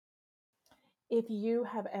If you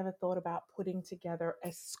have ever thought about putting together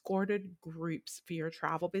escorted groups for your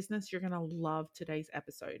travel business, you're going to love today's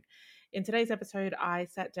episode. In today's episode, I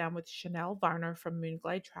sat down with Chanel Varner from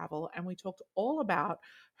Moonglade Travel, and we talked all about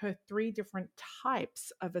her 3 different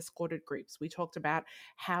types of escorted groups. We talked about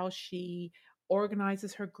how she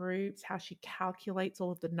organizes her groups, how she calculates all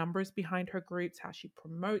of the numbers behind her groups, how she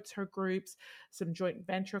promotes her groups, some joint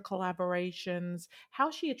venture collaborations, how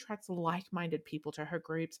she attracts like-minded people to her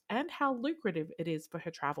groups, and how lucrative it is for her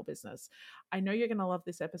travel business. I know you're going to love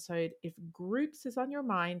this episode. If groups is on your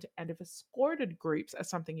mind and if escorted groups are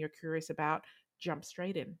something you're curious about, jump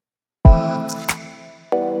straight in.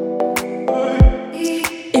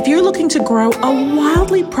 If you're looking to grow a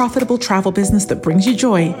wildly profitable travel business that brings you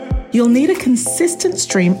joy, you'll need a consistent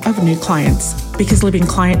stream of new clients, because living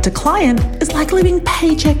client to client is like living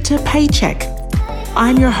paycheck to paycheck.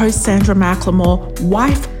 I'm your host, Sandra McLemore,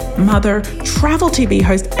 wife, mother, travel TV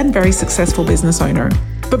host, and very successful business owner.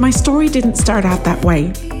 But my story didn't start out that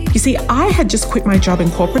way. You see, I had just quit my job in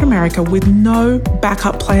corporate America with no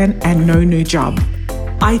backup plan and no new job.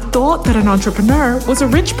 I thought that an entrepreneur was a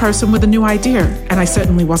rich person with a new idea, and I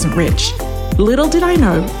certainly wasn't rich. Little did I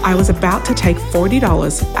know, I was about to take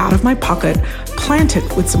 $40 out of my pocket, plant it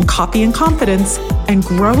with some copy and confidence, and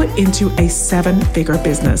grow it into a 7-figure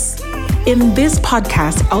business. In this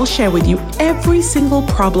podcast, I'll share with you every single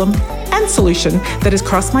problem and solution that has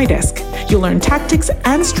crossed my desk. You'll learn tactics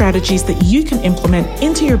and strategies that you can implement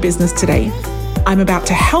into your business today. I'm about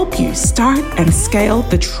to help you start and scale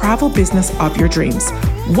the travel business of your dreams.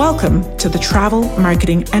 Welcome to the Travel,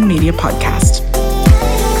 Marketing, and Media Podcast.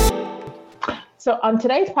 So on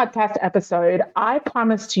today's podcast episode, I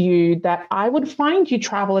promised to you that I would find you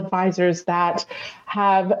travel advisors that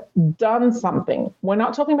have done something. We're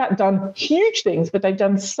not talking about done huge things, but they've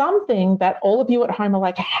done something that all of you at home are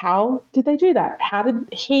like, how did they do that? How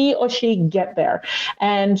did he or she get there?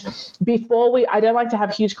 And I don't like to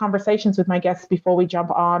have huge conversations with my guests before we jump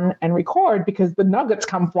on and record, because the nuggets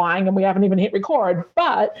come flying and we haven't even hit record.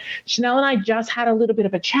 But Chanel and I just had a little bit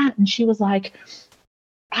of a chat, and she was like,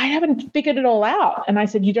 I haven't figured it all out. And I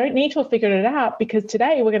said, you don't need to have figured it out, because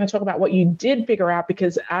today we're going to talk about what you did figure out,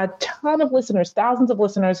 because a ton of listeners, thousands of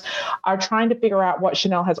listeners, are trying to figure out what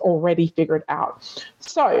Chanel has already figured out.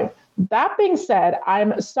 So that being said,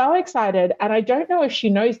 I'm so excited. And I don't know if she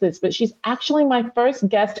knows this, but she's actually my first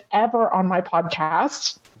guest ever on my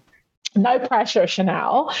podcast. No pressure,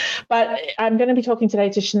 Chanel, but I'm going to be talking today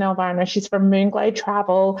to Chanel Varner. She's from Moonglade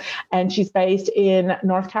Travel, and she's based in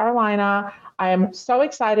North Carolina. I am so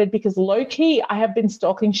excited because low-key, I have been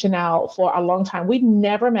stalking Chanel for a long time. We'd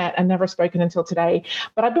never met and never spoken until today,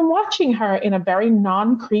 but I've been watching her in a very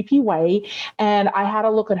non-creepy way. And I had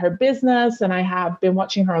a look at her business, and I have been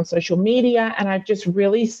watching her on social media, and I've just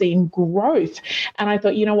really seen growth. And I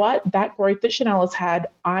thought, you know what? That growth that Chanel has had,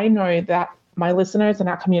 I know that my listeners and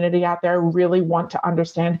our community out there really want to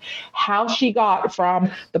understand how she got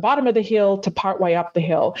from the bottom of the hill to partway up the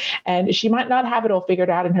hill. And she might not have it all figured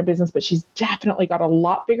out in her business, but she's definitely got a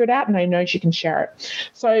lot figured out, and I know she can share it.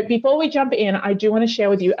 So before we jump in, I do want to share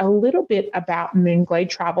with you a little bit about Moonglade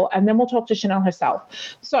Travel, and then we'll talk to Chanel herself.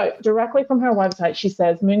 So directly from her website, she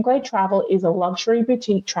says, Moonglade Travel is a luxury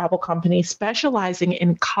boutique travel company specializing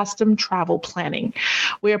in custom travel planning.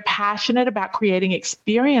 We are passionate about creating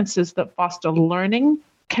experiences that foster learning,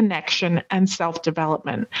 connection, and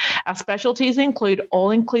self-development. Our specialties include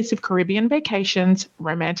all-inclusive Caribbean vacations,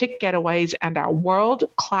 romantic getaways, and our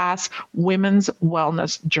world-class women's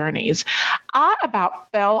wellness journeys. I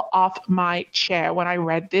about fell off my chair when I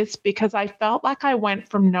read this, because I felt like I went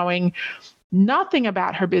from knowing nothing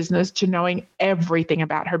about her business to knowing everything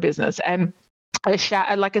about her business. And a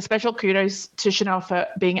special kudos to Chanel for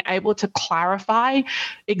being able to clarify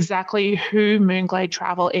exactly who Moonglade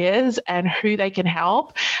Travel is and who they can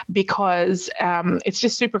help, because it's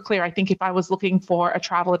just super clear. I think if I was looking for a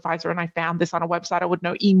travel advisor and I found this on a website, I would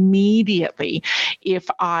know immediately if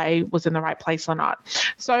I was in the right place or not.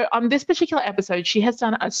 So on this particular episode, she has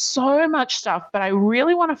done so much stuff, but I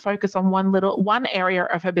really want to focus on one area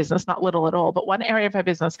of her business, not little at all, but one area of her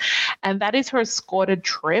business, and that is her escorted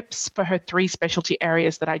trips for her 3 specialty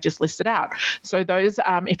areas that I just listed out. So those,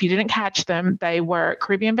 if you didn't catch them, they were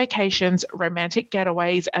Caribbean vacations, romantic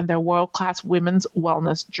getaways, and their world-class women's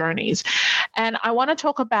wellness journeys. And I want to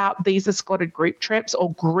talk about these escorted group trips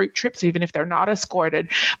or group trips, even if they're not escorted,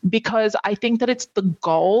 because I think that it's the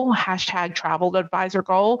goal, hashtag travel advisor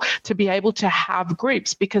goal, to be able to have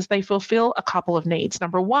groups because they fulfill a couple of needs.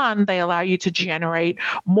 Number one, they allow you to generate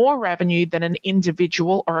more revenue than an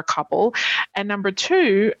individual or a couple. And number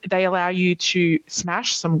two, they allow you to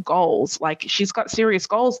smash some goals. Like she's got serious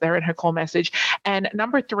goals there in her core message. And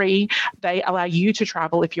number three, they allow you to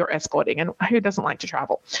travel if you're escorting. And who doesn't like to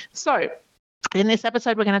travel? So in this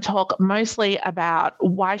episode, we're going to talk mostly about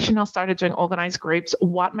why Chanel started doing organized groups,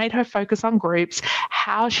 what made her focus on groups,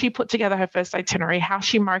 how she put together her first itinerary, how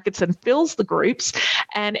she markets and fills the groups,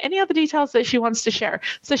 and any other details that she wants to share.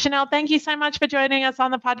 So Chanel, thank you so much for joining us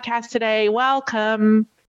on the podcast today. Welcome.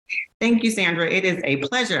 Thank you, Sandra. It is a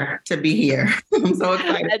pleasure to be here. I'm so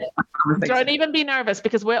excited. Don't even be nervous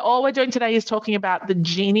because all we're doing today is talking about the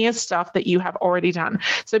genius stuff that you have already done.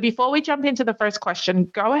 So before we jump into the first question,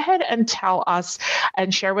 go ahead and tell us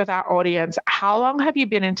and share with our audience, how long have you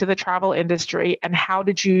been into the travel industry and how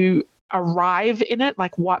did you arrive in it?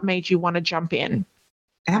 Like what made you want to jump in?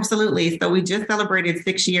 Absolutely. So we just celebrated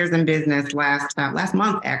 6 years in business last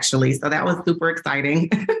month, actually. So that was super exciting.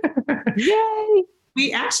 Yay!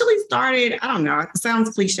 We actually started, I don't know, it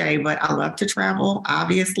sounds cliche, but I love to travel,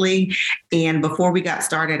 obviously. And before we got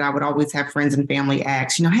started, I would always have friends and family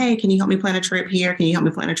ask, hey, can you help me plan a trip here? Can you help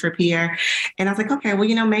me plan a trip here? And I was like, okay,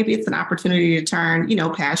 well, maybe it's an opportunity to turn,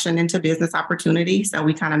 passion into business opportunity. So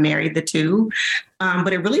we kind of married the two.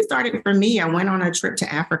 But it really started for me. I went on a trip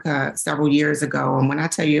to Africa several years ago. And when I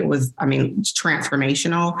tell you it was,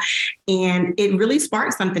 transformational. And it really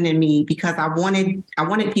sparked something in me because I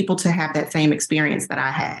wanted people to have that same experience that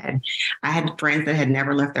I had. I had friends that had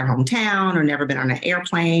never left their hometown or never been on an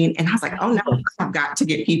airplane. And I was like, oh no, I've got to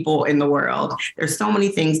get people in the world. There's so many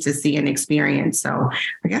things to see and experience. So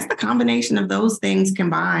I guess the combination of those things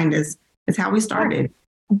combined is how we started.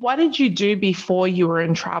 What did you do before you were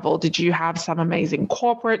in travel? Did you have some amazing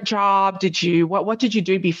corporate job? What did you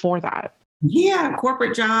do before that? Yeah,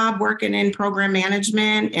 corporate job, working in program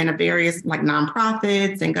management and various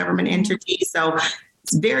nonprofits and government entities. So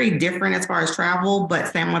it's very different as far as travel,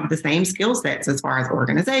 but some of the same skill sets as far as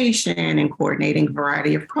organization and coordinating a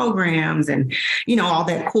variety of programs and, all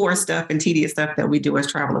that core stuff and tedious stuff that we do as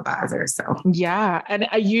travel advisors. So yeah. And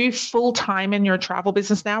are you full-time in your travel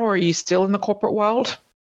business now, or are you still in the corporate world?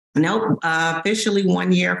 Nope, officially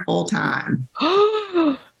 1 year full time.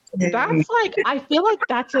 That's I feel like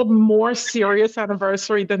that's a more serious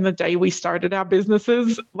anniversary than the day we started our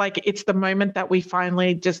businesses. Like it's the moment that we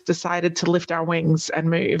finally just decided to lift our wings and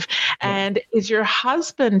move. Yeah. And is your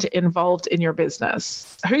husband involved in your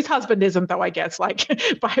business? Whose husband isn't though, I guess,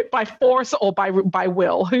 by force or by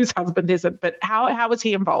will, whose husband isn't, but how is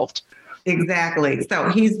he involved? Exactly. So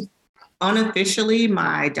he's unofficially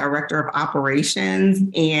my director of operations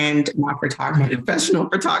and my professional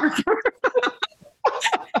photographer.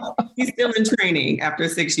 He's still in training after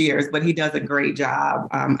 6 years, but he does a great job.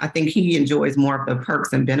 I think he enjoys more of the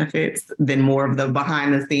perks and benefits than more of the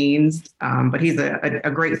behind the scenes. But he's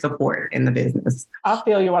a great support in the business. I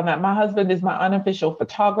feel you on that. My husband is my unofficial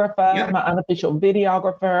photographer, my unofficial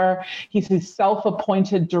videographer. He's his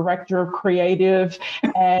self-appointed director of creative.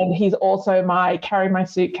 And he's also carry my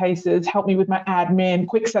suitcases, help me with my admin,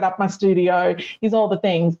 quick set up my studio. He's all the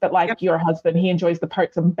things. But your husband, he enjoys the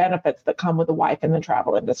perks and benefits that come with a wife in the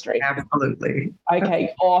travel industry. Absolutely.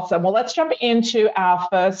 Okay, awesome. Well, let's jump into our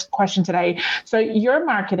first question today. So your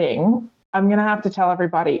marketing, I'm going to have to tell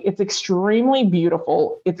everybody, it's extremely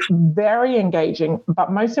beautiful. It's very engaging,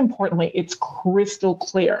 but most importantly, it's crystal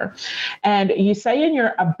clear. And you say in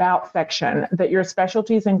your about section that your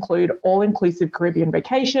specialties include all-inclusive Caribbean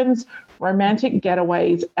vacations, romantic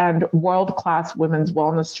getaways, and world-class women's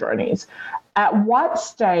wellness journeys. At what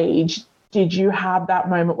stage did you have that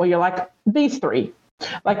moment where you're like, these three?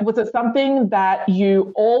 Was it something that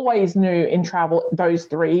you always knew in travel, those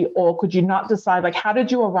three, or could you not decide? How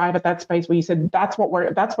did you arrive at that space where you said, that's what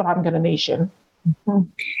I'm going to niche in?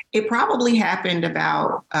 It probably happened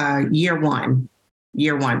about year one.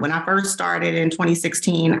 When I first started in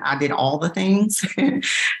 2016, I did all the things,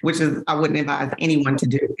 which is I wouldn't advise anyone to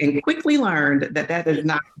do, and quickly learned that is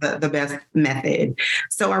not the best method.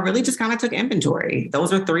 So I really just kind of took inventory.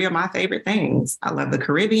 Those are three of my favorite things. I love the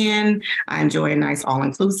Caribbean. I enjoy a nice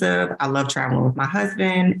all-inclusive. I love traveling with my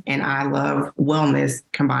husband, and I love wellness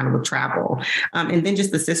combined with travel. And then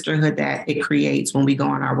just the sisterhood that it creates when we go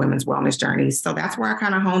on our women's wellness journeys. So that's where I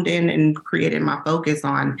kind of honed in and created my focus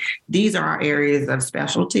on these are our areas of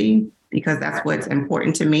specialty because that's what's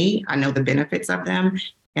important to me. I know the benefits of them.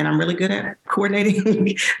 And I'm really good at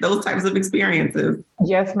coordinating those types of experiences.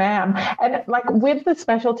 Yes, ma'am. And like with the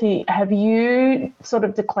specialty, have you sort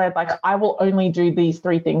of declared like I will only do these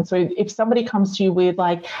three things? So if somebody comes to you with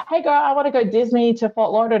like, hey girl, I want to go Disney to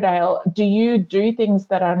Fort Lauderdale, do you do things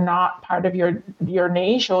that are not part of your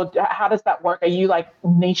niche, or how does that work? Are you like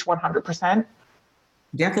niche 100%?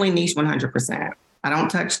 Definitely niche 100%. I don't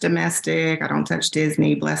touch domestic. I don't touch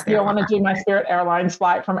Disney. Bless You their don't want heart. to do my Spirit Airlines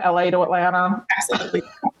flight from LA to Atlanta? Absolutely.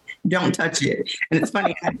 Don't touch it. And it's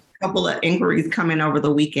funny, I had a couple of inquiries come in over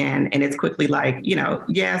the weekend, and it's quickly like,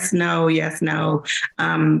 yes, no, yes, no.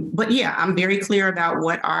 But yeah, I'm very clear about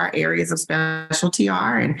what our areas of specialty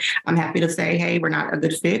are. And I'm happy to say, hey, we're not a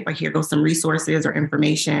good fit, but here goes some resources or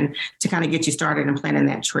information to kind of get you started in planning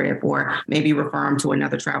that trip, or maybe refer them to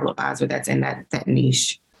another travel advisor that's in that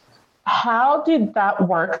niche. How did that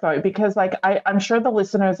work though? Because like I'm sure the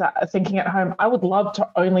listeners are thinking at home, I would love to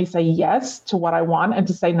only say yes to what I want and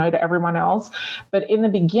to say no to everyone else. But in the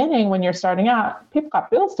beginning, when you're starting out, people got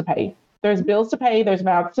bills to pay. There's bills to pay, there's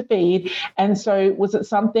mouths to feed. And so was it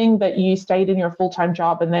something that you stayed in your full-time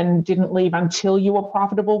job and then didn't leave until you were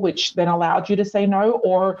profitable, which then allowed you to say no?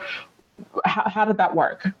 Or how did that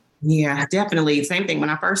work? Yeah, definitely. Same thing.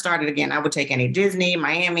 When I first started, again, I would take any Disney,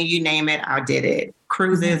 Miami, you name it, I did it.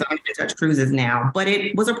 Cruises, I don't even touch cruises now. But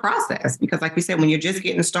it was a process because, like we said, when you're just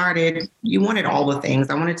getting started, you wanted all the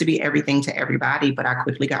things. I wanted to be everything to everybody, but I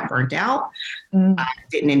quickly got burnt out. I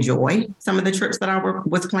didn't enjoy some of the trips that I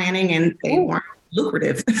was planning, and they weren't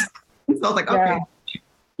lucrative. So I was like, okay.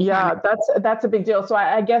 Yeah, that's a big deal. So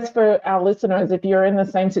I guess for our listeners, if you're in the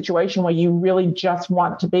same situation where you really just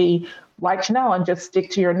want to be like Chanel and just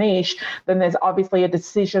stick to your niche, then there's obviously a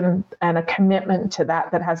decision and a commitment to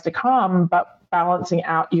that has to come, but balancing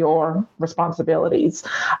out your responsibilities.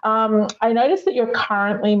 I noticed that you're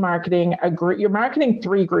currently marketing a group. You're marketing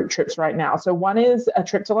 3 group trips right now. So one is a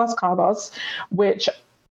trip to Los Cabos, which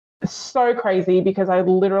so crazy because I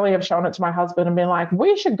literally have shown it to my husband and been like,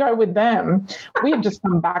 we should go with them. We have just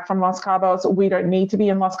come back from Los Cabos. We don't need to be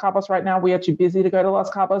in Los Cabos right now. We are too busy to go to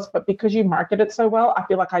Los Cabos, but because you market it so well, I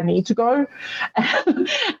feel like I need to go.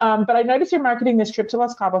 But I noticed you're marketing this trip to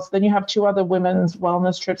Los Cabos. Then you have 2 other women's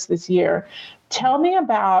wellness trips this year. Tell me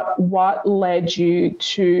about what led you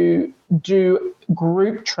to do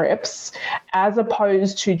group trips as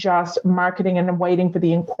opposed to just marketing and waiting for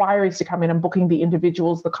the inquiries to come in and booking the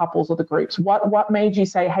individuals, the couples, or the groups. What made you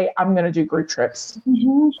say, hey, I'm going to do group trips?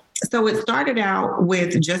 Mm-hmm. So it started out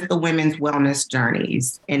with just the women's wellness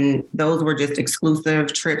journeys. And those were just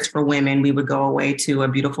exclusive trips for women. We would go away to a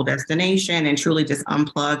beautiful destination and truly just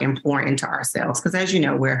unplug and pour into ourselves. Because as you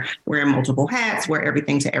know, we're wearing multiple hats, we're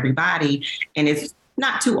everything to everybody. And it's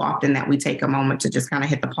not too often that we take a moment to just kind of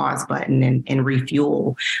hit the pause button and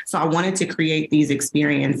refuel. So I wanted to create these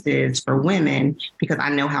experiences for women because I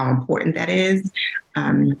know how important that is.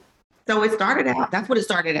 So it started out, that's what it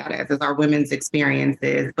started out as our women's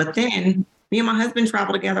experiences. But then me and my husband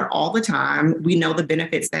travel together all the time. We know the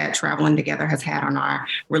benefits that traveling together has had on our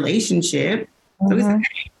relationship. So we said,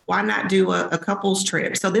 hey, why not do a couples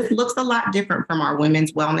trip? So this looks a lot different from our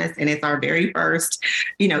women's wellness. And it's our very first,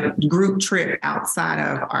 group trip outside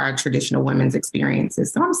of our traditional women's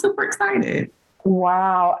experiences. So I'm super excited.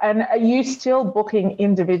 Wow. And are you still booking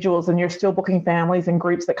individuals and you're still booking families and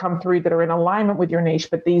groups that come through that are in alignment with your niche,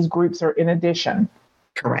 but these groups are in addition?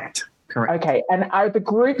 Correct. Okay. And are the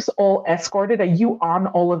groups all escorted? Are you on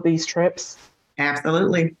all of these trips?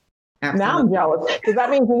 Absolutely. Now I'm jealous because that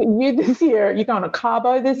means you this year, you're going to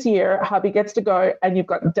Cabo this year, hubby gets to go, and you've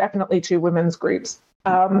got definitely 2 women's groups.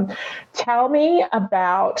 Tell me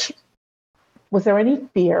about, was there any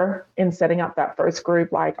fear in setting up that first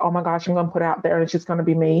group? Like, oh my gosh, I'm going to put out there and it's just going to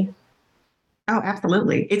be me? Oh,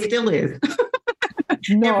 absolutely. It still is.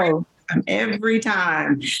 No. Every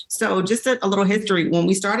time. So just a little history. When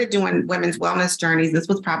we started doing women's wellness journeys, this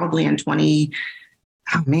was probably in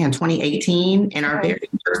 2018. And our very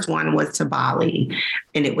first one was to Bali,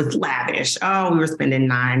 and it was lavish. Oh, we were spending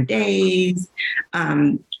 9 days,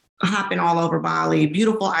 hopping all over Bali,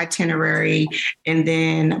 beautiful itinerary. And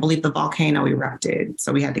then I believe the volcano erupted.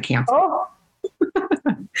 So we had to cancel. Oh.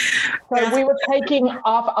 So we were taking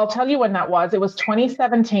off. I'll tell you when that was. It was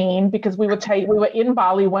 2017 because we were in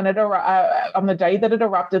Bali when it on the day that it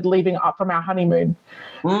erupted, leaving up from our honeymoon.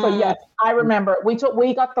 So yes, I remember.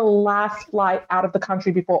 We got the last flight out of the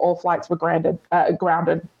country before all flights were grounded.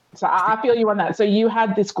 So I feel you on that. So you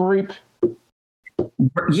had this group.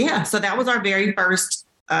 Yeah. So that was our very first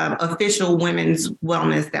official women's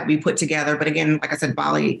wellness that we put together. But again, like I said,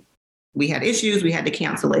 Bali we had issues, we had to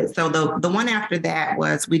cancel it. So the one after that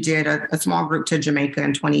was we did a small group to Jamaica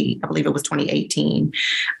in I believe it was 2018.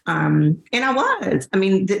 And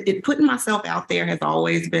putting myself out there has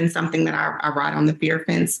always been something that I ride on the fear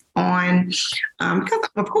fence on. Because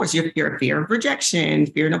of course you're fear of rejection,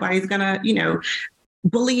 fear nobody's gonna,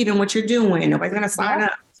 believe in what you're doing. Nobody's gonna sign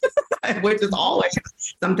up, which is always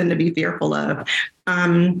something to be fearful of.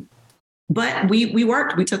 But we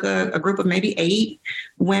worked. We took a group of maybe 8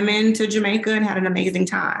 women to Jamaica and had an amazing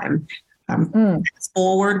time. Fast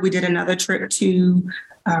forward, we did another trip to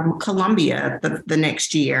Colombia the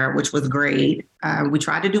next year, which was great. We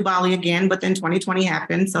tried to do Bali again, but then 2020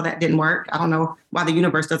 happened, so that didn't work. I don't know why the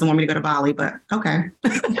universe doesn't want me to go to Bali, but okay.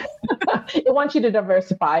 It wants you to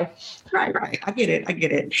diversify. Right. I get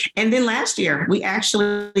it. And then last year,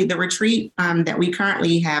 the retreat that we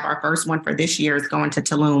currently have, our first one for this year is going to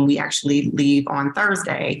Tulum. We actually leave on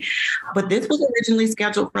Thursday, but this was originally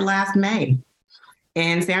scheduled for last May.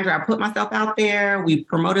 And Sandra, I put myself out there. We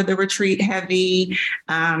promoted the retreat heavy.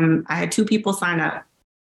 I had 2 people sign up.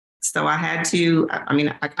 So I had to,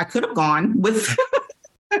 I could have gone with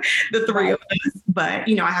the 3 of us, but,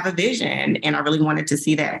 I have a vision and I really wanted to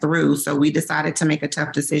see that through. So we decided to make a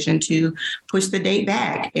tough decision to push the date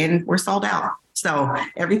back, and we're sold out. So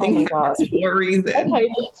everything happens for a reason. Okay,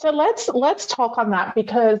 so let's talk on that,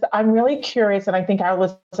 because I'm really curious, and I think our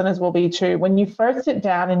listeners will be too. When you first sit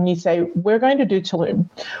down and you say, we're going to do Tulum,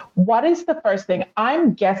 what is the first thing?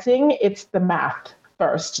 I'm guessing it's the math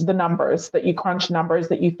first, the numbers, that you crunch numbers,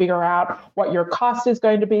 that you figure out what your cost is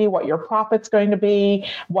going to be, what your profit's going to be,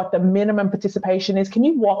 what the minimum participation is. Can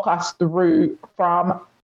you walk us through from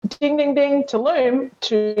ding, ding, ding, Tulum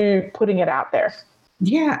to putting it out there?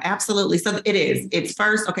 Yeah, absolutely. So it's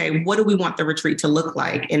first, okay, what do we want the retreat to look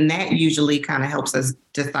like? And that usually kind of helps us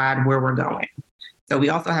decide where we're going. So we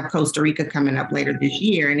also have Costa Rica coming up later this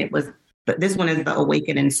year. And but this one is the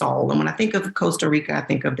Awakening Soul. And when I think of Costa Rica, I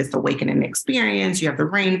think of this awakening experience. You have the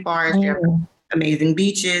rainforest, you have amazing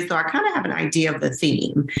beaches. So I kind of have an idea of the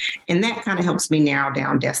theme. And that kind of helps me narrow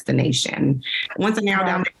down destination. Once I narrow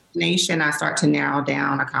down destination, I start to narrow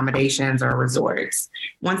down accommodations or resorts.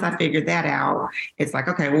 Once I figure that out, it's like,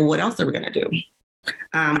 okay, well, what else are we going to do?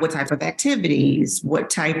 What type of activities?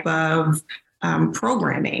 What type of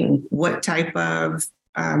programming? What type of,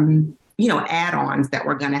 add-ons that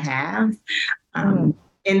we're going to have?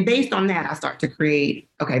 And based on that, I start to create,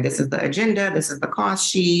 okay, this is the agenda. This is the cost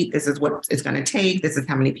sheet. This is what it's going to take. This is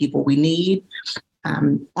how many people we need.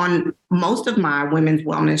 On most of my women's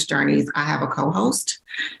wellness journeys, I have a co-host,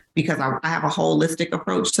 because I have a holistic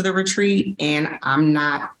approach to the retreat, and I'm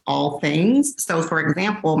not all things. So for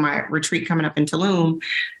example, my retreat coming up in Tulum,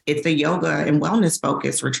 it's a yoga and wellness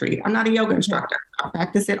focused retreat. I'm not a yoga instructor. I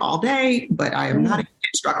practice it all day, but I am not an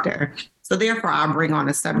instructor. So therefore, I'll bring on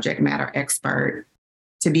a subject matter expert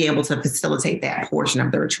to be able to facilitate that portion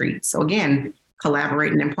of the retreat. So again,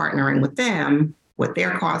 collaborating and partnering with them, what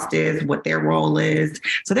their cost is, what their role is.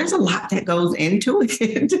 So there's a lot that goes into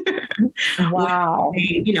it. Wow.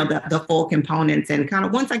 The full components, and kind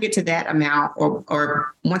of once I get to that amount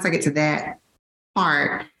or once I get to that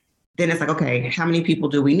part, then it's like, okay, how many people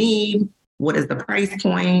do we need? What is the price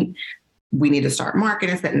point? We need to start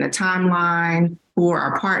marketing, setting a timeline. Who are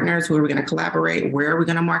our partners? Who are we going to collaborate? Where are we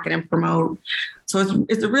going to market and promote? So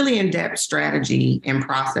it's a really in-depth strategy and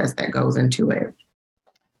process that goes into it.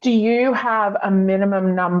 Do you have a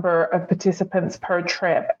minimum number of participants per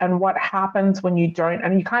trip? And what happens when you don't?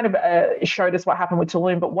 And you kind of showed us what happened with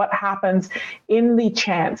Tulum, but what happens in the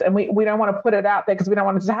chance? And we don't want to put it out there because we don't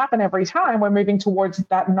want it to happen every time. We're moving towards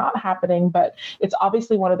that not happening, but it's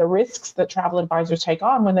obviously one of the risks that travel advisors take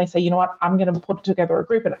on when they say, you know what, I'm going to put together a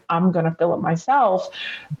group and I'm going to fill it myself.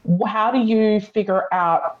 How do you figure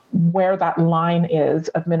out where that line is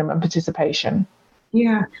of minimum participation?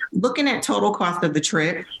 Yeah. Looking at total cost of the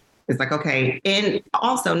trip, it's like, okay. And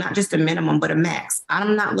also not just a minimum, but a max.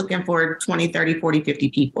 I'm not looking for 20, 30, 40, 50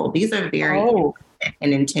 people. These are very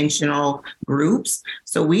and intentional groups.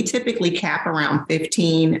 So we typically cap around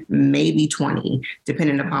 15, maybe 20,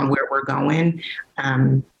 depending upon where we're going.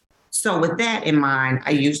 So with that in mind,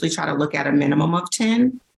 I usually try to look at a minimum of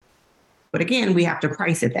 10. But again, we have to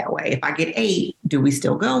price it that way. If I get 8, do we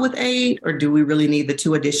still go with 8? Or do we really need the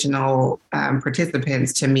 2 additional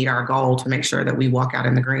participants to meet our goal to make sure that we walk out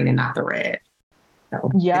in the green and not the red?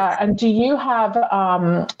 So, yeah. And do you have,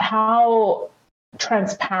 how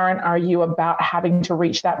transparent are you about having to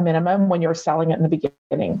reach that minimum when you're selling it in the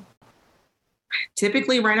beginning?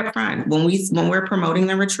 Typically right up front, when we're promoting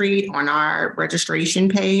the retreat on our registration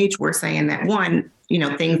page, we're saying that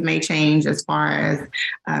things may change as far as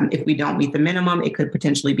if we don't meet the minimum, it could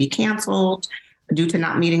potentially be canceled. due to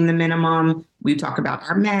not meeting the minimum. We talk about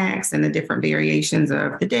our max and the different variations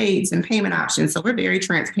of the dates and payment options. So we're very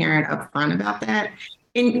transparent upfront about that.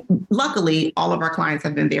 And luckily, all of our clients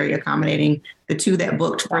have been very accommodating. The 2 that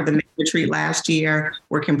booked for the retreat last year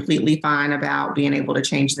were completely fine about being able to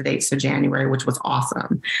change the dates to January, which was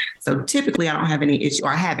awesome. So typically, I don't have any issue,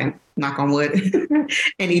 or I haven't, knock on wood,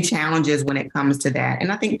 any challenges when it comes to that.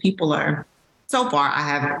 And I think people are, so far,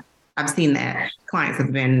 I've seen that clients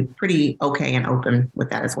have been pretty okay and open with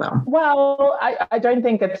that as well. Well, I don't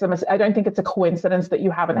think it's a coincidence that you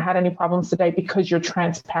haven't had any problems today, because you're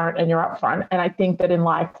transparent and you're upfront. And I think that in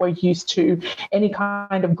life, we're used to any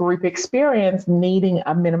kind of group experience needing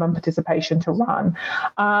a minimum participation to run.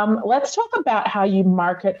 Let's talk about how you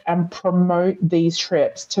market and promote these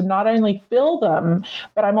trips to not only fill them,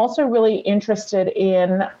 but I'm also really interested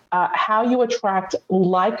in how you attract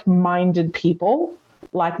like-minded people,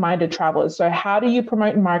 like-minded travelers. So how do you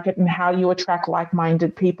promote and market, and how do you attract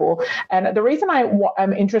like-minded people? And the reason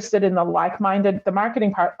I'm interested in the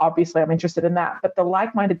marketing part, obviously I'm interested in that, but the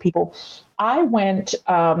like-minded people, I went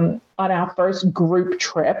on our first group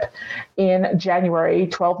trip in January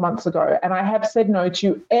 12 months ago, and I have said no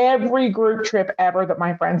to every group trip ever that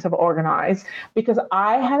my friends have organized, because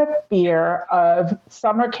I had a fear of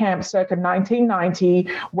summer camp circa 1990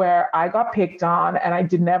 where I got picked on and I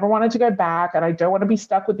never wanted to go back, and I don't want to be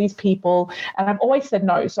stuck with these people. And I've always said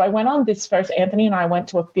no. So I went on this first, Anthony and I went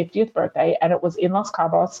to a 50th birthday, and it was in Los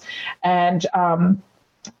Cabos. And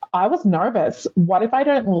I was nervous. What if I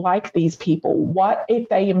don't like these people? What if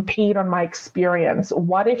they impede on my experience?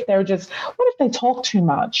 What if they talk too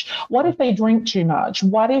much? What if they drink too much?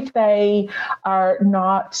 What if they are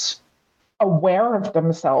not aware of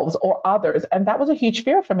themselves or others? And that was a huge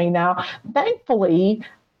fear for me. Now, thankfully,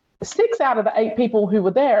 6 out of the 8 people who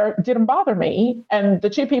were there didn't bother me. And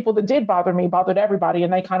the 2 people that did bother me bothered everybody,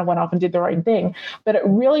 and they kind of went off and did their own thing. But it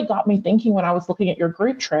really got me thinking when I was looking at your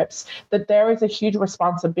group trips that there is a huge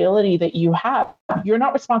responsibility that you have. You're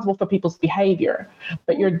not responsible for people's behavior,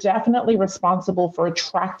 but you're definitely responsible for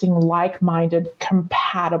attracting like-minded,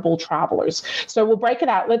 compatible travelers. So we'll break it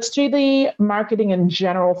out. Let's do the marketing in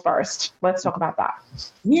general first. Let's talk about that.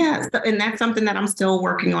 Yeah, and that's something that I'm still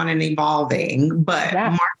working on and evolving, but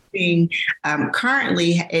marketing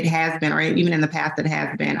currently it has been, or even in the past it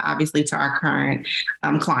has been, obviously to our current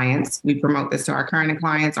clients. We promote this to our current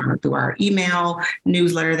clients through our email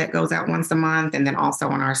newsletter that goes out once a month, and then also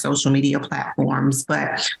on our social media platforms.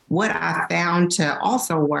 But what I found to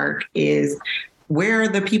also work is, where are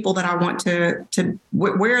the people that I want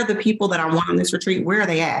where are the people that I want on this retreat? Where are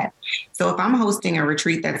they at? So if I'm hosting a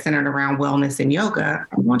retreat that's centered around wellness and yoga,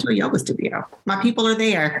 I'm going to a yoga studio. My people are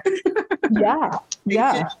there. Yeah.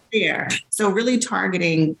 There. So really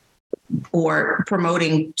targeting or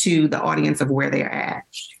promoting to the audience of where they're at.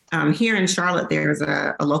 Here in Charlotte, there's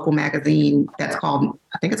a local magazine that's called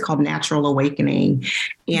Natural Awakening.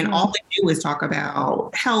 And all they do is talk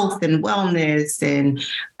about health and wellness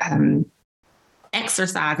and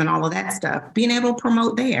exercise and all of that stuff, being able to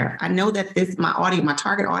promote there. I know that my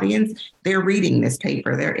target audience, they're reading this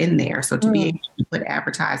paper, they're in there. So to be able to put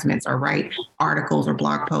advertisements or write articles or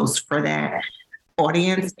blog posts for that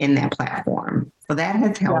audience in that platform. So that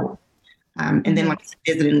has helped. And then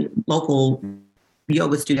visiting local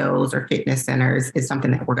yoga studios or fitness centers is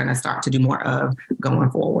something that we're going to start to do more of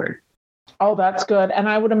going forward. Oh, that's good. And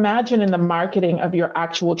I would imagine in the marketing of your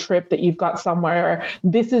actual trip that you've got somewhere,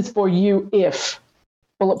 this is for you if,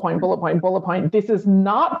 bullet point, bullet point, bullet point. This is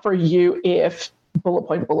not for you if, bullet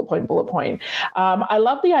point, bullet point, bullet point. I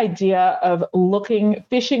love the idea of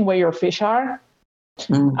fishing where your fish are.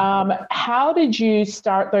 How did you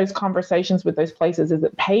start those conversations with those places? Is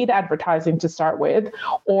it paid advertising to start with,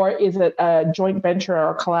 or is it a joint venture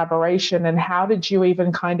or a collaboration? And how did you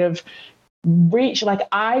even kind of reach? Like,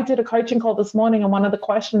 I did a coaching call this morning, and one of the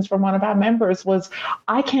questions from one of our members was,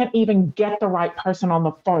 I can't even get the right person on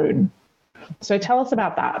the phone. So tell us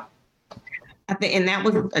about that. And that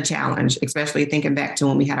was a challenge, especially thinking back to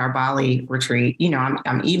when we had our Bali retreat. You know,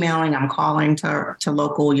 I'm emailing, I'm calling to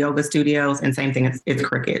local yoga studios, and same thing, it's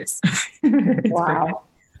crickets. Wow. Crickets.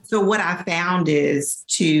 So what I found is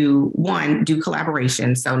to, one, do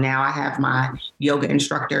collaboration. So now I have my yoga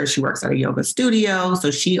instructor. She works at a yoga studio.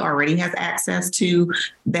 So she already has access to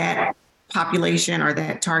that population or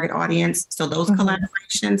that target audience. So those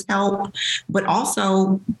collaborations help, but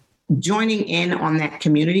also joining in on that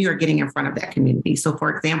community or getting in front of that community. So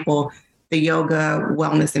for example, the yoga,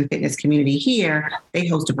 wellness, and fitness community here, they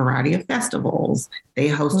host a variety of festivals. They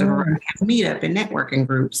host a variety of meetup and networking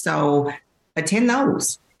groups. So attend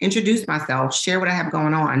those. introduce myself, share what I have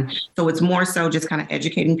going on. So it's more so just kind of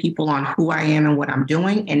educating people on who I am and what I'm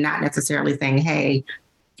doing, and not necessarily saying, hey,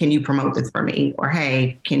 can you promote this for me? Or,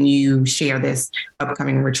 hey, can you share this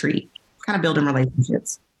upcoming retreat? Kind of building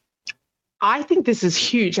relationships. I think this is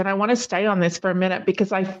huge. And I want to stay on this for a minute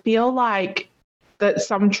because I feel like that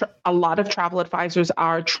a lot of travel advisors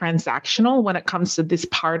are transactional when it comes to this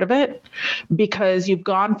part of it, because you've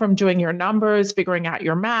gone from doing your numbers, figuring out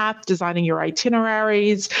your math, designing your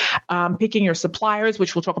itineraries, picking your suppliers,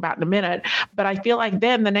 which we'll talk about in a minute. But I feel like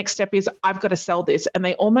then the next step is I've got to sell this. And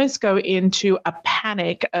they almost go into a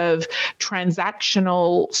panic of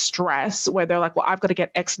transactional stress where they're like, well, I've got to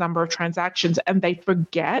get X number of transactions. And they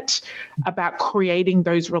forget about creating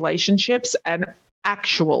those relationships and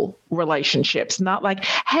actual relationships, not like,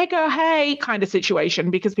 hey, girl, hey kind of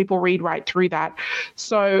situation, because people read right through that.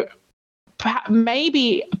 So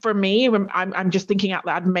maybe for me, I'm just thinking out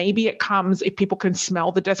loud, maybe it comes if people can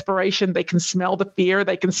smell the desperation, they can smell the fear,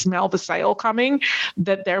 they can smell the sale coming,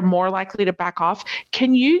 that they're more likely to back off.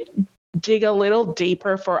 Can you dig a little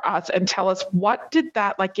deeper for us and tell us what did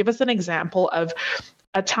that, like, give us an example of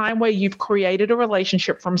a time where you've created a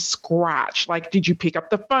relationship from scratch? Like, did you pick up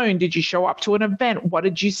the phone? Did you show up to an event? What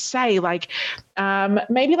did you say? Like,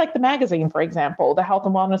 maybe like the magazine, for example, the health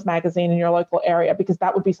and wellness magazine in your local area, because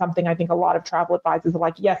that would be something I think a lot of travel advisors are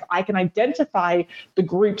like, yes, I can identify the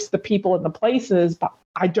groups, the people, and the places, but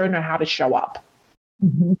I don't know how to show up.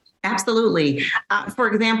 Mm-hmm. Absolutely.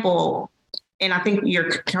 For example, and I think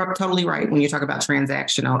you're totally right when you talk about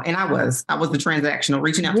transactional. And I was the transactional,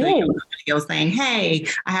 reaching out to the video saying, hey,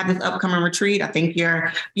 I have this upcoming retreat. I think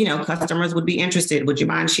your, customers would be interested. Would you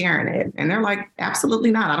mind sharing it? And they're like,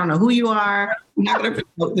 absolutely not. I don't know who you are. I'm not going to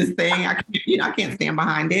promote this thing. I can't stand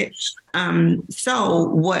behind it.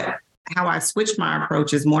 How I switched my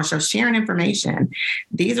approach is more so sharing information.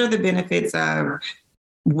 These are the benefits of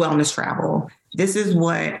wellness travel. This is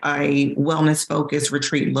what a wellness focused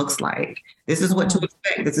retreat looks like. This is what to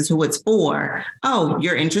expect. This is who it's for. Oh,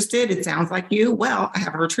 you're interested? It sounds like you. Well, I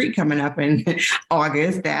have a retreat coming up in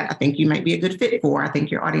August that I think you might be a good fit for. I think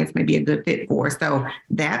your audience may be a good fit for. So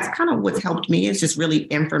that's kind of what's helped me, is just really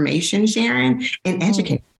information sharing and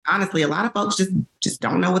educating. Honestly, a lot of folks just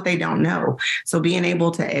don't know what they don't know. So being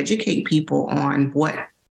able to educate people on what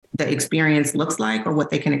the experience looks like or what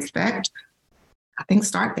they can expect, I think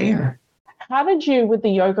start there. How did you, with the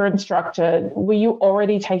yoga instructor, were you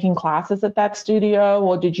already taking classes at that studio,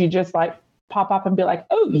 or did you just like pop up and be like,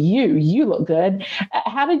 oh, you look good?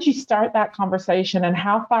 How did you start that conversation, and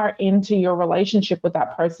how far into your relationship with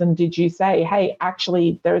that person did you say, hey,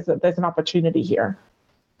 actually, there's an opportunity here?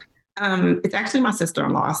 It's actually my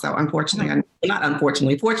sister-in-law. So fortunately, and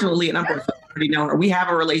unfortunately, I already know her. We have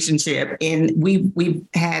a relationship, and we've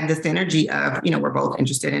had this energy of, we're both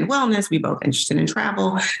interested in wellness. We both interested in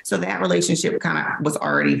travel. So that relationship kind of was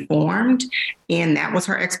already formed, and that was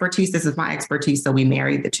her expertise. This is my expertise. So we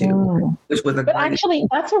married the two, which was actually,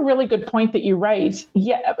 that's a really good point that you raised.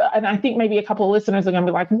 Yeah. And I think maybe a couple of listeners are going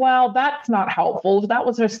to be like, well, that's not helpful. That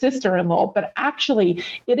was her sister-in-law, but actually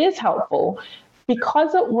it is helpful.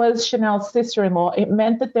 Because it was Chanel's sister-in-law, it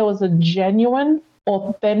meant that there was a genuine,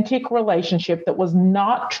 authentic relationship that was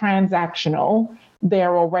not transactional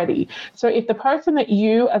there already. So if the person that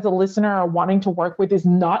you as a listener are wanting to work with is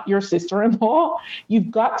not your sister-in-law,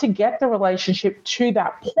 you've got to get the relationship to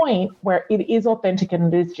that point where it is authentic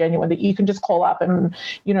and it is genuine, that you can just call up and,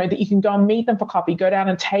 that you can go and meet them for coffee, go down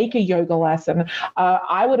and take a yoga lesson.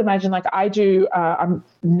 I would imagine, like I do, I'm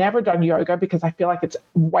never done yoga because I feel like it's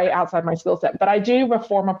way outside my skill set, but I do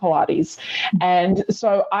reformer Pilates. And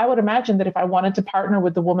so I would imagine that if I wanted to partner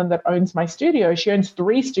with the woman that owns my studio, she owns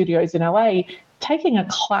 3 studios in LA, taking a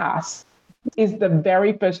class is the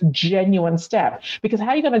very first genuine step, because how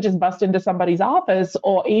are you going to just bust into somebody's office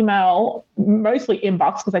or email, mostly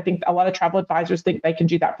inbox, because I think a lot of travel advisors think they can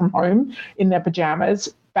do that from home in their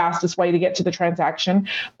pajamas, fastest way to get to the transaction.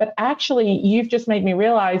 But actually, you've just made me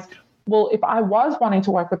realize, well, if I was wanting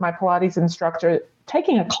to work with my Pilates instructor,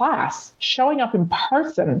 taking a class, showing up in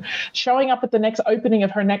person, showing up at the next opening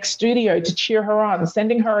of her next studio to cheer her on,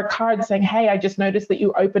 sending her a card saying, hey, I just noticed that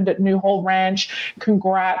you opened at New Hall Ranch.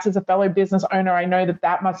 Congrats. As a fellow business owner, I know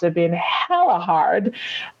that must have been hella hard.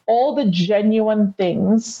 All the genuine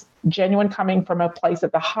things, genuine coming from a place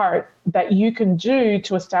of the heart, that you can do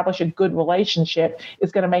to establish a good relationship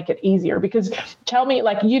is going to make it easier. Because tell me,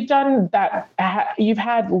 like, you've done that, you've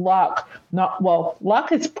had luck,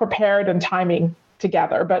 luck is prepared and timing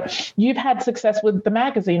together, but you've had success with the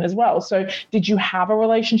magazine as well. So did you have a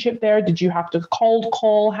relationship there? Did you have to cold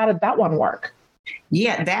call? How did that one work?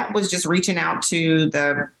 Yeah, that was just reaching out to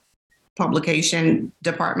the publication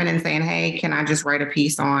department and saying, hey, can I just write a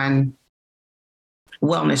piece on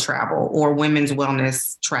wellness travel or women's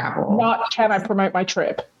wellness travel? Not can I promote my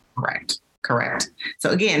trip? Correct. So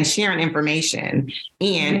again, sharing information,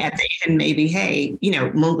 and at the end, maybe, hey,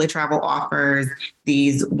 Moonlit Travel offers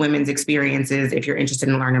these women's experiences. If you're interested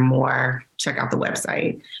in learning more, check out the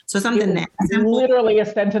website. So something that's literally a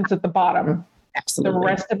sentence at the bottom. Absolutely. The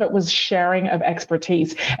rest of it was sharing of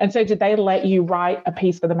expertise. And so did they let you write a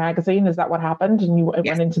piece for the magazine? Is that what happened? And you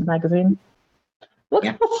went into the magazine? Look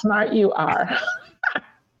how smart you are.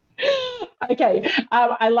 Okay.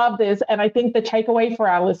 I love this. And I think the takeaway for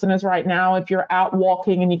our listeners right now, if you're out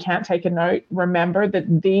walking and you can't take a note, remember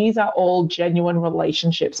that these are all genuine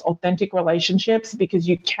relationships, authentic relationships, because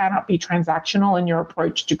you cannot be transactional in your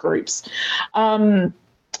approach to groups.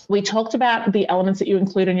 We talked about the elements that you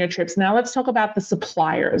include in your trips. Now let's talk about the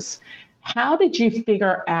suppliers. How did you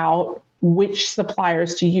figure out which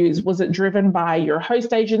suppliers to use? Was it driven by your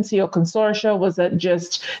host agency or consortia? Was it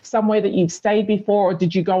just somewhere that you've stayed before, or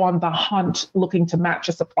did you go on the hunt looking to match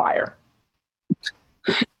a supplier?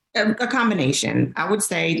 A combination. I would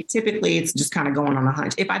say typically it's just kind of going on a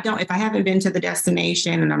hunch. If I haven't been to the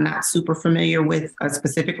destination and I'm not super familiar with a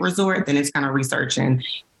specific resort, then it's kind of researching.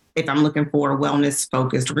 If I'm looking for a wellness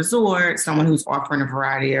focused resort, someone who's offering a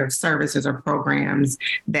variety of services or programs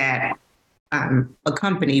that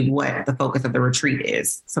accompany what the focus of the retreat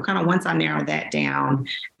is. So kind of once I narrow that down,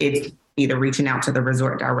 it's either reaching out to the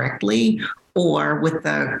resort directly, or with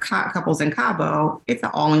the couples in Cabo, it's an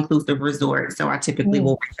all-inclusive resort. So I typically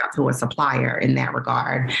will reach out to a supplier in that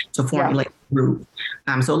regard to formulate a group.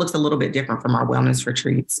 So it looks a little bit different from our wellness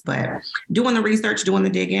retreats, but doing the research, doing the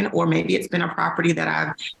digging, or maybe it's been a property that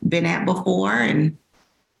I've been at before and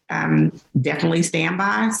definitely stand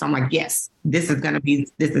by. So I'm like, yes, this is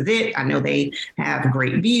it. I know they have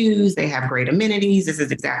great views. They have great amenities. This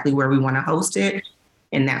is exactly where we want to host it.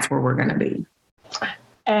 And that's where we're going to be.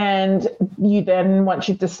 And you then, once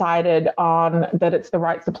you've decided on that it's the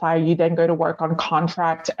right supplier, you then go to work on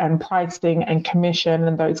contract and pricing and commission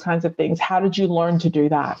and those kinds of things. How did you learn to do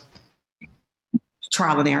that?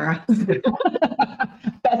 Trial and error.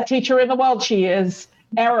 Best teacher in the world she is.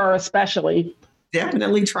 Error especially.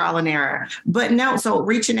 Definitely trial and error. But no, so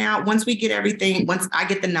reaching out, once we get everything, once I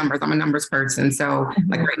get the numbers, I'm a numbers person. So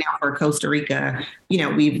like right now for Costa Rica,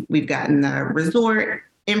 we've gotten the resort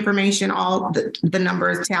information, all the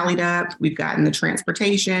numbers tallied up. We've gotten the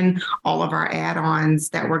transportation, all of our add-ons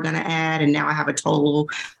that we're going to add. And now I have a total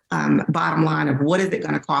bottom line of what is it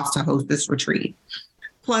going to cost to host this retreat.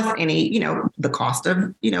 Plus any, the cost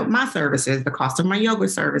of, my services, the cost of my yoga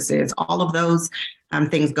services, all of those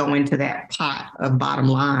things go into that pot of bottom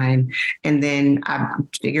line. And then I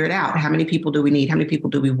figure it out. How many people do we need? How many people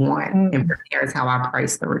do we want? And prepares how I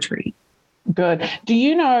price the retreat. Good. Do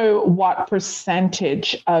you know what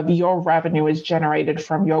percentage of your revenue is generated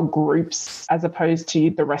from your groups as opposed to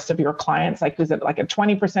the rest of your clients? Like, is it like a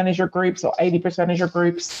 20% is your groups or 80% is your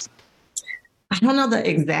groups? I don't know the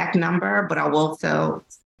exact number, but I will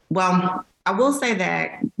say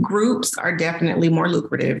that groups are definitely more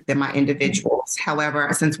lucrative than my individuals. However,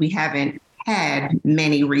 since we haven't had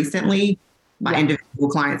many recently, my individual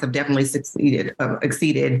clients have definitely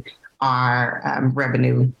exceeded our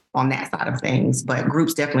revenue on that side of things. But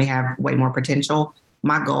groups definitely have way more potential.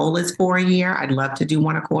 My goal is 4 a year. I'd love to do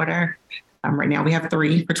 1 a quarter. Right now we have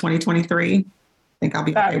 3 for 2023. I think I'll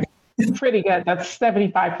be okay. Pretty good. That's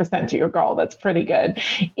 75% to your goal. That's pretty good.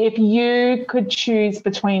 If you could choose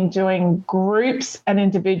between doing groups and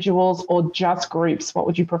individuals or just groups, what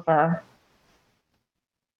would you prefer?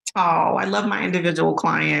 Oh, I love my individual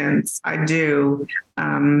clients. I do.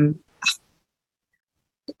 I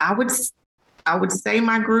would say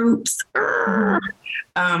my groups. I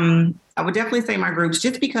would definitely say my groups,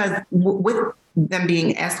 just because with them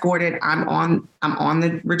being escorted, I'm on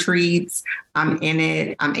the retreats. I'm in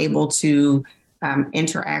it. I'm able to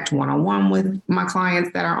interact one-on-one with my clients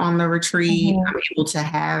that are on the retreat. I'm able to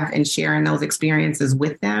have and sharing those experiences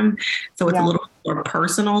with them. So it's a little more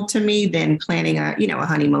personal to me than planning a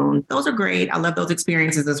honeymoon. Those are great. I love those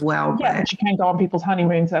experiences as well. Yeah, but you can't go on people's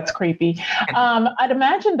honeymoons. That's creepy. I'd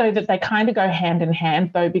imagine, though, that they kind of go hand in hand,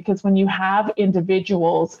 though, because when you have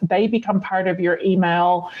individuals, they become part of your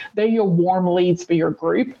email. They're your warm leads for your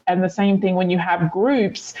group. And the same thing when you have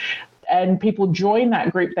groups, and people join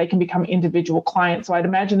that group, they can become individual clients. So I'd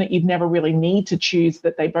imagine that you'd never really need to choose,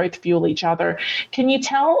 that they both fuel each other. Can you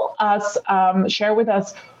tell us, share with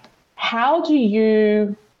us, how do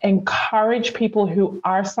you encourage people who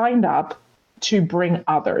are signed up to bring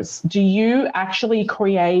others? Do you actually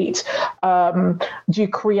create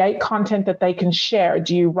content that they can share?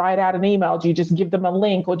 Do you write out an email? Do you just give them a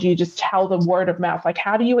link, or do you just tell them word of mouth? Like,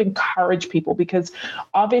 how do you encourage people? Because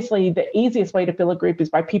obviously the easiest way to fill a group is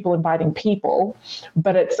by people inviting people,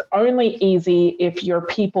 but it's only easy if your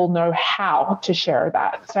people know how to share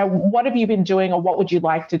that. So what have you been doing, or what would you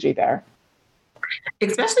like to do there?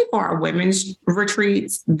 Especially for our women's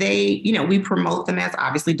retreats, we promote them as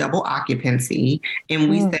obviously double occupancy. And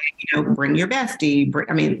we say, bring your bestie.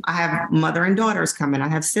 I have mother and daughters coming. I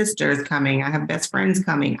have sisters coming. I have best friends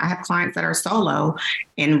coming. I have clients that are solo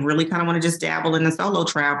and really kind of want to just dabble in the solo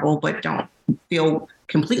travel, but don't feel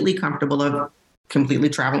completely comfortable of completely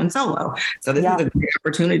traveling solo. So this is a great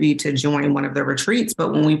opportunity to join one of the retreats.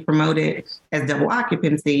 But when we promote it as double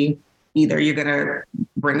occupancy, either you're going to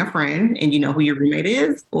bring a friend and you know who your roommate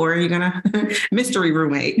is, or you're going to mystery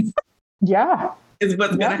roommate. Yeah. Is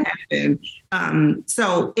what's going to happen.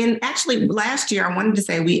 So actually last year, I wanted to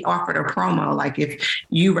say we offered a promo, like if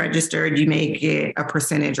you registered, you may get a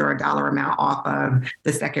percentage or a dollar amount off of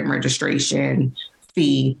the second registration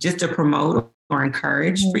fee, just to promote or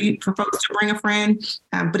encourage for folks to bring a friend.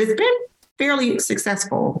 But it's been fairly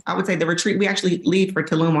successful. I would say the retreat, we actually leave for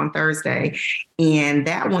Tulum on Thursday. And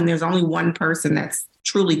that one, there's only one person that's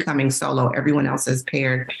truly coming solo. Everyone else is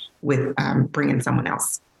paired with bringing someone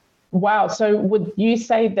else. Wow. So would you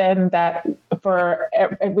say then that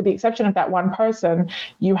with the exception of that one person,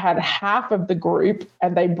 you had half of the group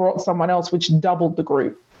and they brought someone else, which doubled the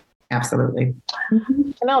group? Absolutely.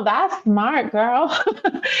 No, that's smart, girl.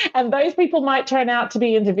 And those people might turn out to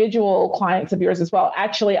be individual clients of yours as well.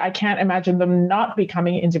 Actually, I can't imagine them not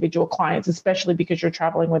becoming individual clients, especially because you're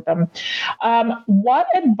traveling with them. What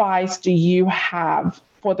advice do you have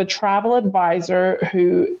for the travel advisor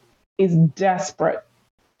who is desperate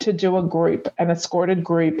to do a group, an escorted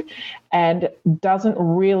group, and doesn't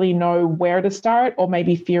really know where to start, or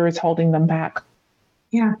maybe fear is holding them back?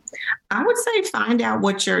 Yeah, I would say find out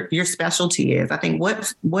what your specialty is. I think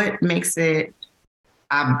what makes it,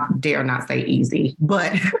 I dare not say easy,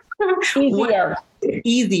 but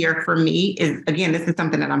easier for me is, again, this is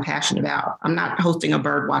something that I'm passionate about. I'm not hosting a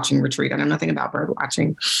bird watching retreat. I know nothing about bird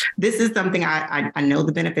watching. This is something I know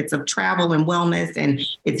the benefits of travel and wellness, and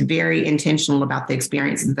it's very intentional about the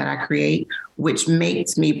experiences that I create, which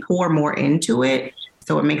makes me pour more into it.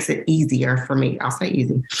 So it makes it easier for me. I'll say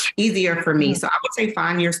easier for me. So I would say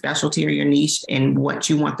find your specialty or your niche and what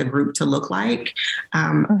you want the group to look like.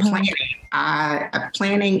 Planning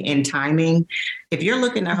and timing. If you're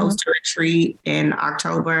looking to host a retreat in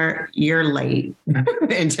October, you're late.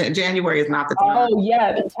 And January is not the time. Oh,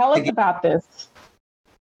 yeah. Tell us about this.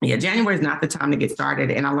 Yeah, January is not the time to get started.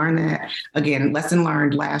 And I learned that, again, lesson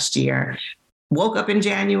learned last year. Woke up in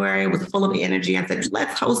January, was full of energy, and said,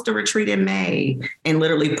 let's host a retreat in May, and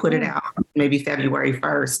literally put it out maybe February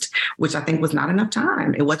 1st, which I think was not enough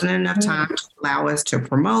time. It wasn't enough time to allow us to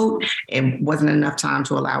promote. It wasn't enough time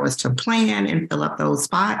to allow us to plan and fill up those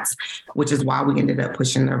spots, which is why we ended up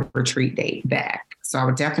pushing the retreat date back. So I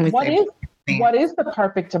would definitely say. What is the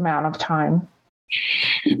perfect amount of time?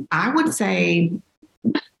 I would say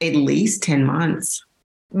at least 10 months.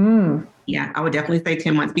 Yeah, I would definitely say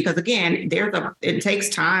 10 months, because again, it takes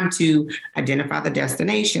time to identify the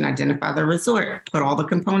destination, identify the resort, put all the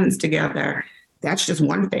components together. That's just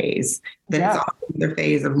one phase. Then it's a whole other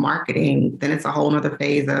phase of marketing. Then it's a whole other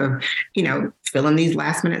phase of, filling these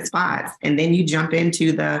last minute spots. And then you jump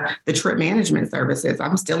into the trip management services.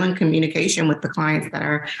 I'm still in communication with the clients that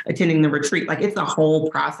are attending the retreat. Like, it's a whole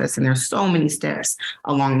process, and there's so many steps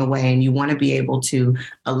along the way. And you want to be able to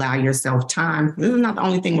allow yourself time. This is not the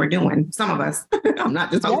only thing we're doing. Some of us, I'm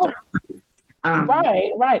not just hosting.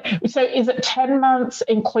 Right. So is it 10 months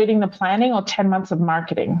including the planning, or 10 months of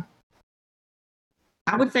marketing?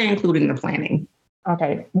 I would say including the planning.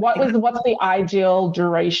 Okay. What's the ideal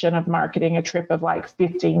duration of marketing a trip of like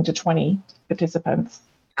 15 to 20 participants?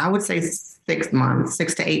 I would say 6 months,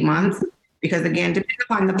 6 to 8 months, because again, depending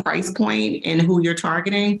upon the price point and who you're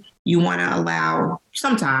targeting, you want to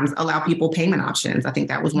sometimes allow people payment options. I think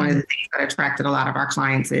that was one of the things that attracted a lot of our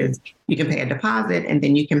clients is you can pay a deposit and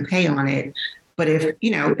then you can pay on it. But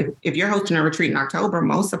if you're hosting a retreat in October,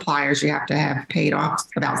 most suppliers you have to have paid off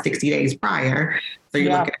about 60 days prior. So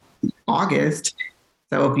you're looking at August.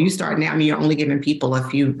 So if you start now, you're only giving people a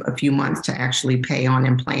few months to actually pay on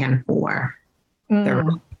and plan for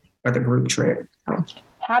the group trip. So.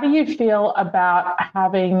 How do you feel about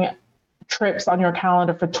having trips on your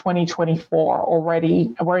calendar for 2024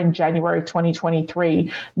 already. We're in January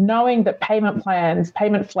 2023, knowing that payment plans,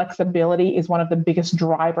 payment flexibility is one of the biggest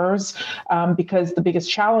drivers, because the biggest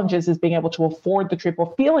challenges is being able to afford the trip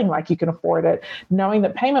or feeling like you can afford it. Knowing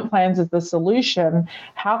that payment plans is the solution,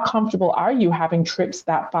 how comfortable are you having trips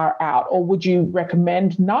that far out? Or would you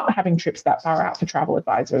recommend not having trips that far out for travel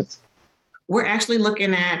advisors? We're actually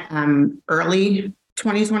looking at early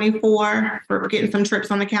 2024 for getting some trips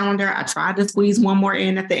on the calendar. I tried to squeeze one more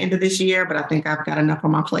in at the end of this year, but I think I've got enough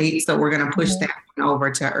on my plate. So we're going to push that one over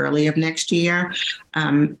to early of next year.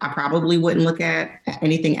 I probably wouldn't look at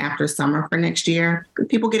anything after summer for next year.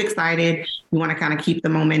 People get excited. You want to kind of keep the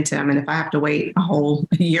momentum. And if I have to wait a whole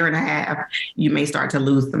year and a half, you may start to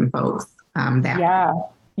lose some folks.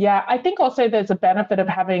 Yeah, I think also there's a benefit of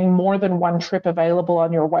having more than one trip available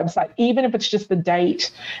on your website, even if it's just the date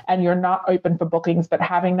and you're not open for bookings, but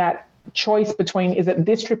having that choice between is it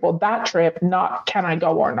this trip or that trip, not can I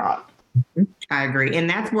go or not. I agree. And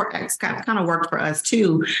that's where it's kind of worked for us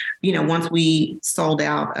too. Once we sold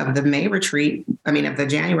out of the of the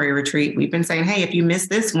January retreat, we've been saying, hey, if you miss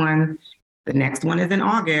this one, the next one is in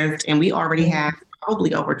August. And we already have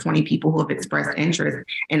probably over 20 people who have expressed interest,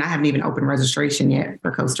 and I haven't even opened registration yet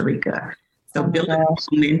for Costa Rica. So building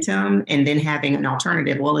momentum and then having an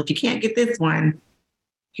alternative. Well, if you can't get this one,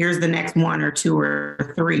 here's the next one or two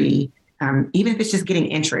or three, even if it's just getting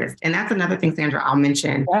interest. And that's another thing, Sandra, I'll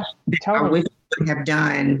mention that I wish we would have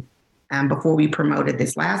done before we promoted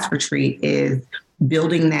this last retreat is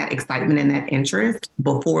building that excitement and that interest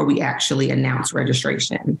before we actually announce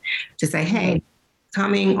registration. To say, hey,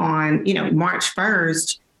 coming on, March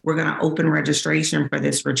 1st, we're going to open registration for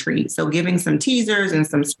this retreat. So giving some teasers and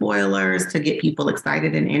some spoilers to get people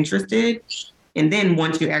excited and interested. And then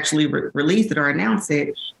once you actually release it or announce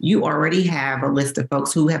it, you already have a list of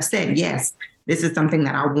folks who have said, yes, this is something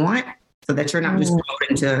that I want, so that you're not just thrown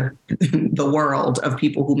into the world of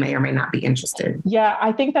people who may or may not be interested. Yeah,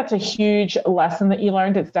 I think that's a huge lesson that you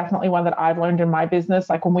learned. It's definitely one that I've learned in my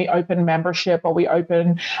business. Like when we open membership or we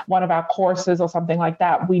open one of our courses or something like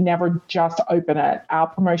that, we never just open it. Our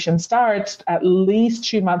promotion starts at least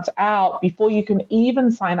 2 months out before you can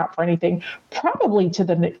even sign up for anything, probably to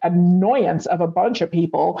the annoyance of a bunch of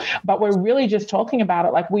people. But we're really just talking about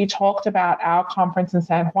it. Like we talked about our conference in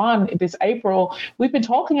San Juan this April. We've been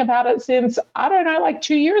talking about it since, I don't know, like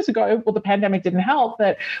 2 years ago. Well, the pandemic didn't help,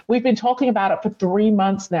 but we've been talking about it for 3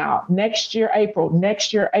 months now. Next year, April,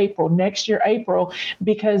 next year, April, next year, April,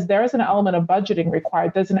 because there is an element of budgeting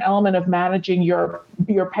required. There's an element of managing your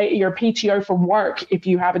PTO from work if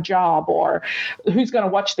you have a job, or who's going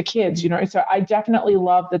to watch the kids, So I definitely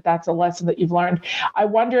love that that's a lesson that you've learned. I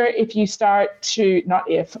wonder if you start to,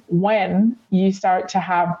 when you start to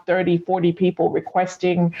have 30, 40 people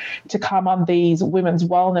requesting to come on these women's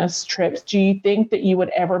wellness trips, do you think that you would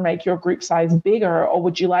ever make your group size bigger, or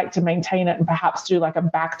would you like to maintain it and perhaps do like a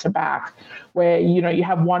back-to-back where, you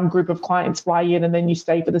have one group of clients fly in and then you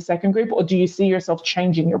stay for the second group? Or do you see yourself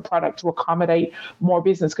changing your product to accommodate more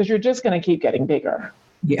business because you're just going to keep getting bigger?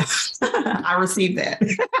 Yeah, I received that.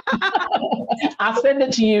 I'll send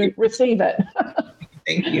it to you. Receive it.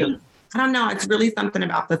 Thank you. I don't know. It's really something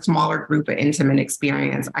about the smaller group of intimate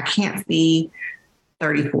experience. I can't see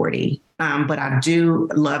 30, 40. But I do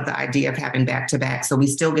love the idea of having back-to-back. So we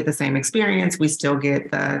still get the same experience. We still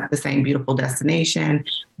get the same beautiful destination,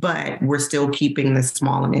 but we're still keeping the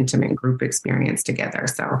small and intimate group experience together.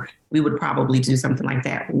 So we would probably do something like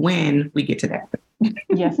that when we get to that.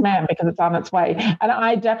 Yes, ma'am, because it's on its way. And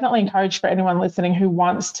I definitely encourage for anyone listening who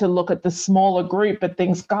wants to look at the smaller group but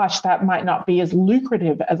thinks, gosh, that might not be as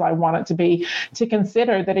lucrative as I want it to be, to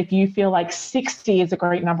consider that if you feel like 60 is a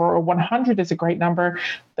great number or 100 is a great number,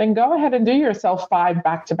 then go ahead and do yourself 5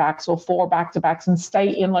 back-to-backs or 4 back-to-backs and stay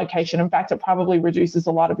in location. In fact, it probably reduces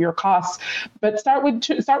a lot of your costs. But start with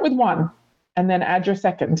 1. And then add your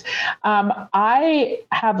second. I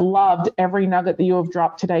have loved every nugget that you have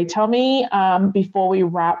dropped today. Tell me, before we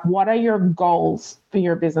wrap, what are your goals for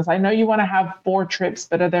your business? I know you want to have 4 trips,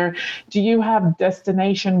 but do you have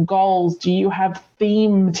destination goals? Do you have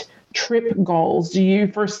themed trip goals? Do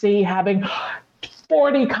you foresee having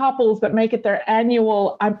 40 couples that make it their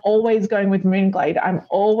annual, I'm always going with Moonglade, I'm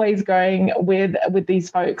always going with these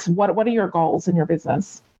folks? What are your goals in your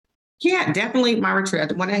business? Yeah, definitely my retreat.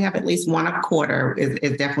 I want to have at least one a quarter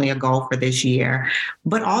is definitely a goal for this year.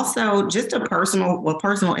 But also just a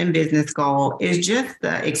personal and business goal is just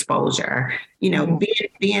the exposure,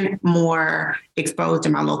 being more exposed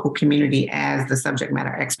in my local community as the subject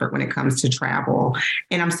matter expert when it comes to travel.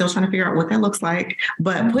 And I'm still trying to figure out what that looks like.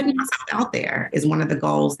 But putting myself out there is one of the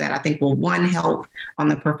goals that I think will, one, help on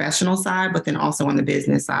the professional side, but then also on the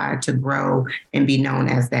business side to grow and be known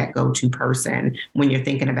as that go-to person when you're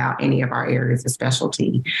thinking about any of our areas of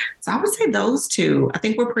specialty. So I would say those two. I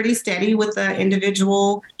think we're pretty steady with the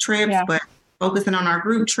individual trips, but focusing on our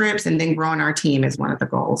group trips and then growing our team is one of the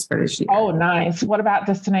goals for this year. Oh, nice. What about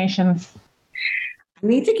destinations? I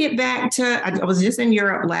need to get back to, I was just in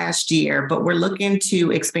Europe last year, but we're looking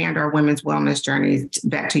to expand our women's wellness journeys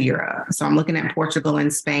back to Europe. So I'm looking at Portugal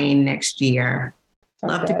and Spain next year.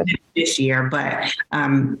 Love to finish this year, but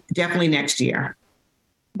definitely next year.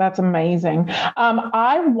 That's amazing.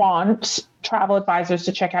 I want travel advisors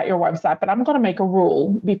to check out your website, but I'm going to make a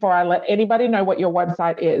rule before I let anybody know what your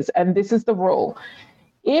website is. And this is the rule.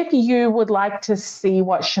 If you would like to see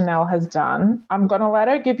what Chanel has done, I'm going to let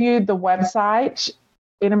her give you the website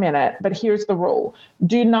in a minute, but here's the rule.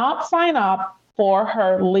 Do not sign up for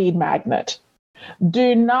her lead magnet.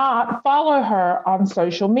 Do not follow her on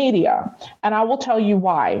social media. And I will tell you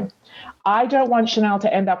why. I don't want Chanel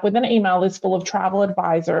to end up with an email list full of travel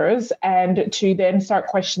advisors and to then start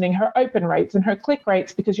questioning her open rates and her click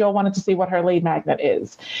rates because you'll want to see what her lead magnet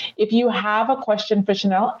is. If you have a question for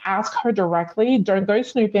Chanel, ask her directly. Don't go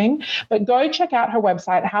snooping, but go check out her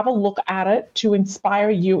website, have a look at it to inspire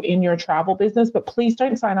you in your travel business. But please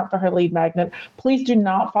don't sign up for her lead magnet. Please do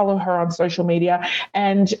not follow her on social media.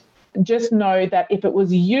 And just know that if it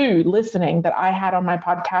was you listening that I had on my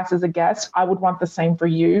podcast as a guest, I would want the same for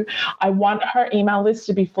you. I want her email list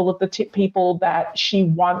to be full of the people that she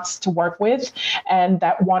wants to work with and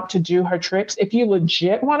that want to do her trips. If you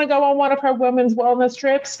legit want to go on one of her women's wellness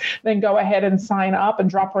trips, then go ahead and sign up and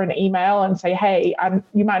drop her an email and say, hey,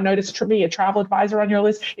 you might notice me, a travel advisor on your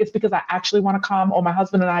list. It's because I actually want to come, or my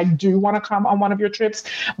husband and I do want to come on one of your trips,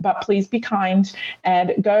 but please be kind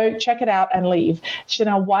and go check it out and leave.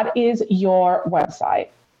 Chanel, what is your website?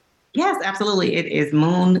 Yes, absolutely. It is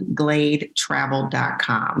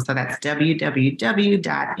moongladetravel.com. So that's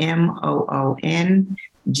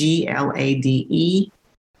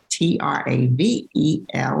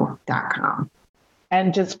www.moongladetravel.com.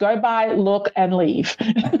 And just go by, look, and leave.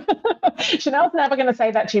 Chanel's never going to say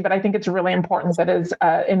that to you, but I think it's really important that as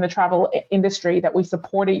in the travel industry that we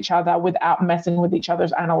support each other without messing with each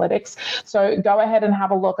other's analytics. So go ahead and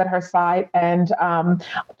have a look at her site. And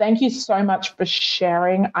thank you so much for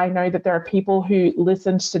sharing. I know that there are people who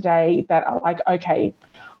listened today that are like, okay,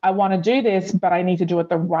 I want to do this, but I need to do it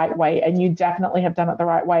the right way. And you definitely have done it the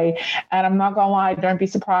right way. And I'm not going to lie, don't be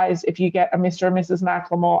surprised if you get a Mr. and Mrs.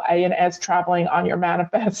 Macklemore A&S traveling on your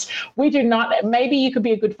manifest. We do not, maybe you could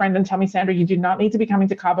be a good friend and tell me, Sandra, you do not need to be coming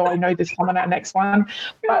to Cabo. I know this coming our next one,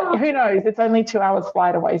 but who knows? It's only 2 hours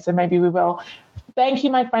flight away, so maybe we will. Thank you,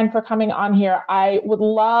 my friend, for coming on here. I would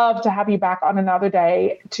love to have you back on another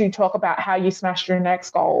day to talk about how you smashed your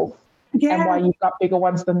next goals. Yeah. And why you've got bigger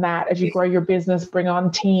ones than that as you grow your business, bring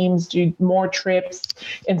on teams, do more trips,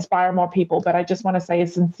 inspire more people. But I just want to say a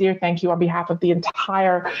sincere thank you on behalf of the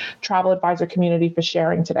entire travel advisor community for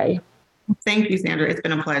sharing today. Thank you, Sandra. It's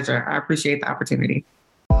been a pleasure. I appreciate the opportunity.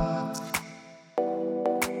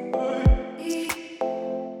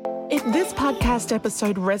 If this podcast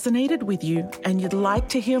episode resonated with you and you'd like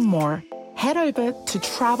to hear more, head over to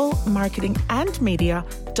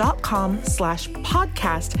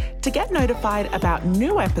travelmarketingandmedia.com/podcast to get notified about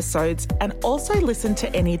new episodes and also listen to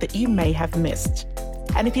any that you may have missed.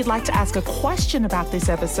 And if you'd like to ask a question about this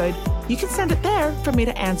episode, you can send it there for me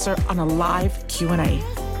to answer on a live Q&A.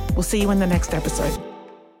 We'll see you in the next episode.